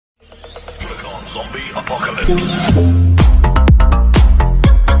Zombie Apocalypse.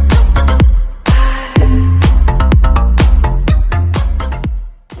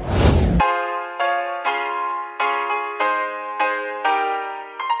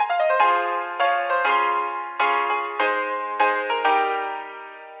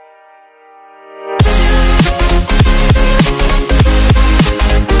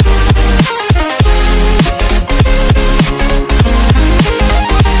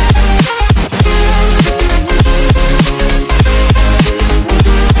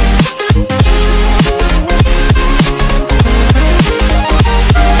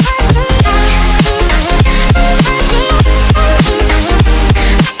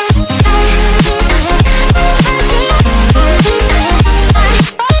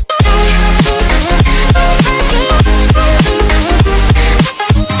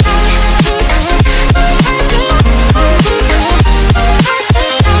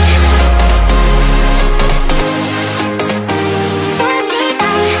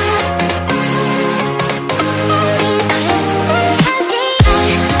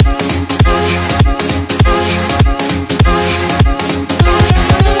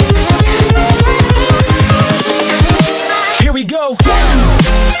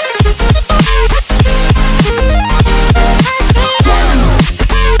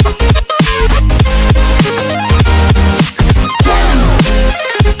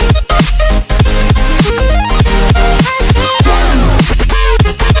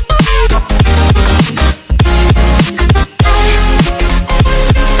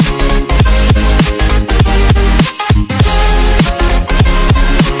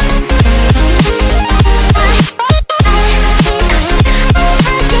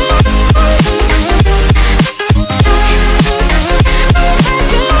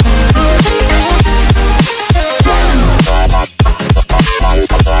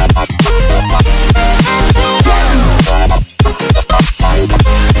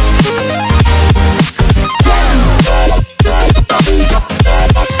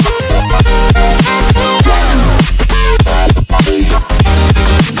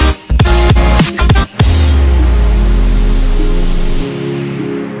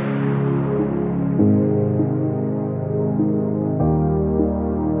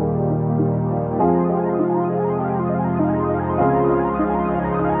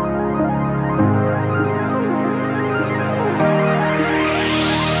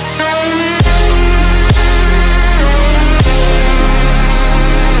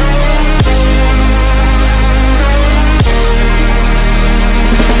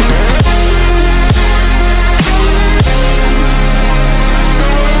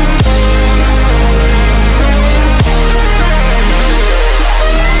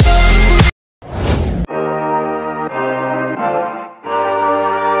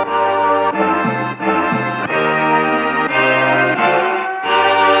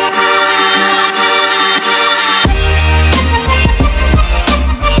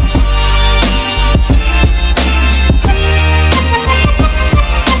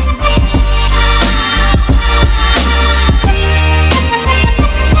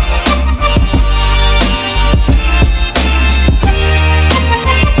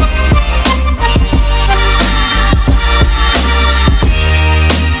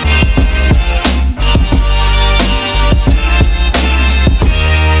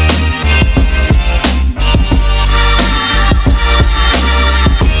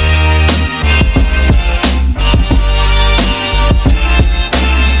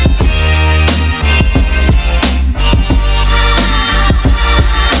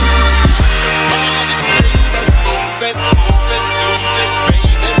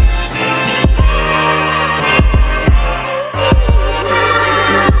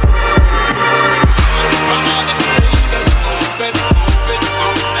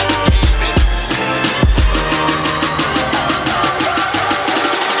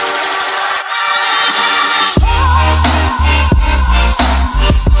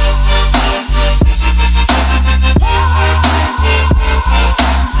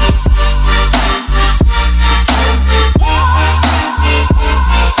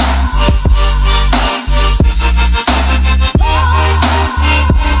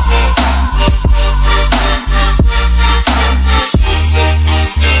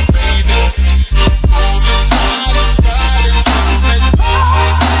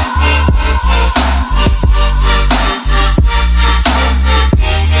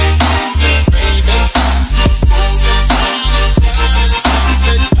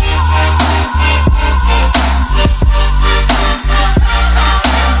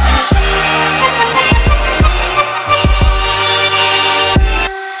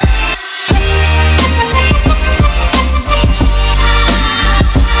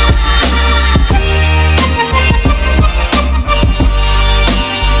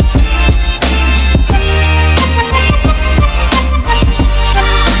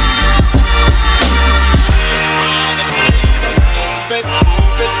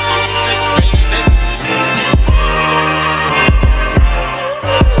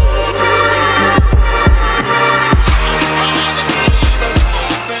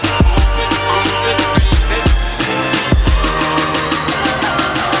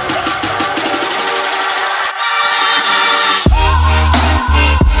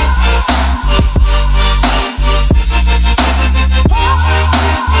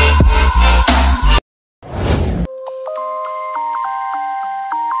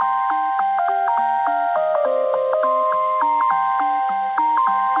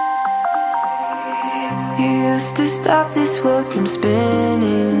 I'm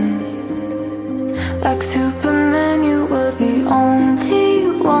spinning. Like Superman, you were the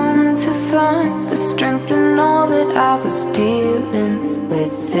only one to find the strength in all that I was dealing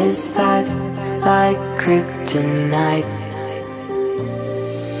with this life, like kryptonite.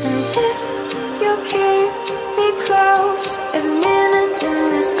 And if you keep me close, every minute in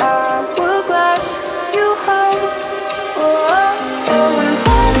this hourglass you hold. Oh, oh, oh, and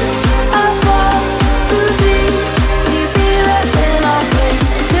then I fall to leave. Will you be right when I wake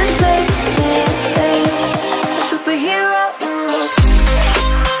to say anything? A superhero in me.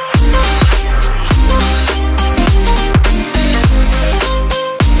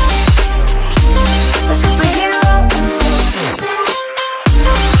 A superhero in me.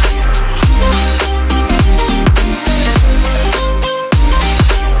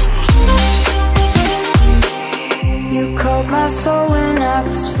 You called my soul when I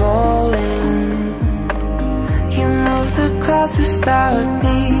was falling. You moved the clouds to stop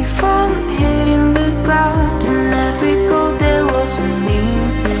me from hitting the ground. In every goal there was a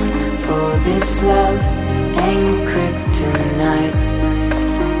meaning for this love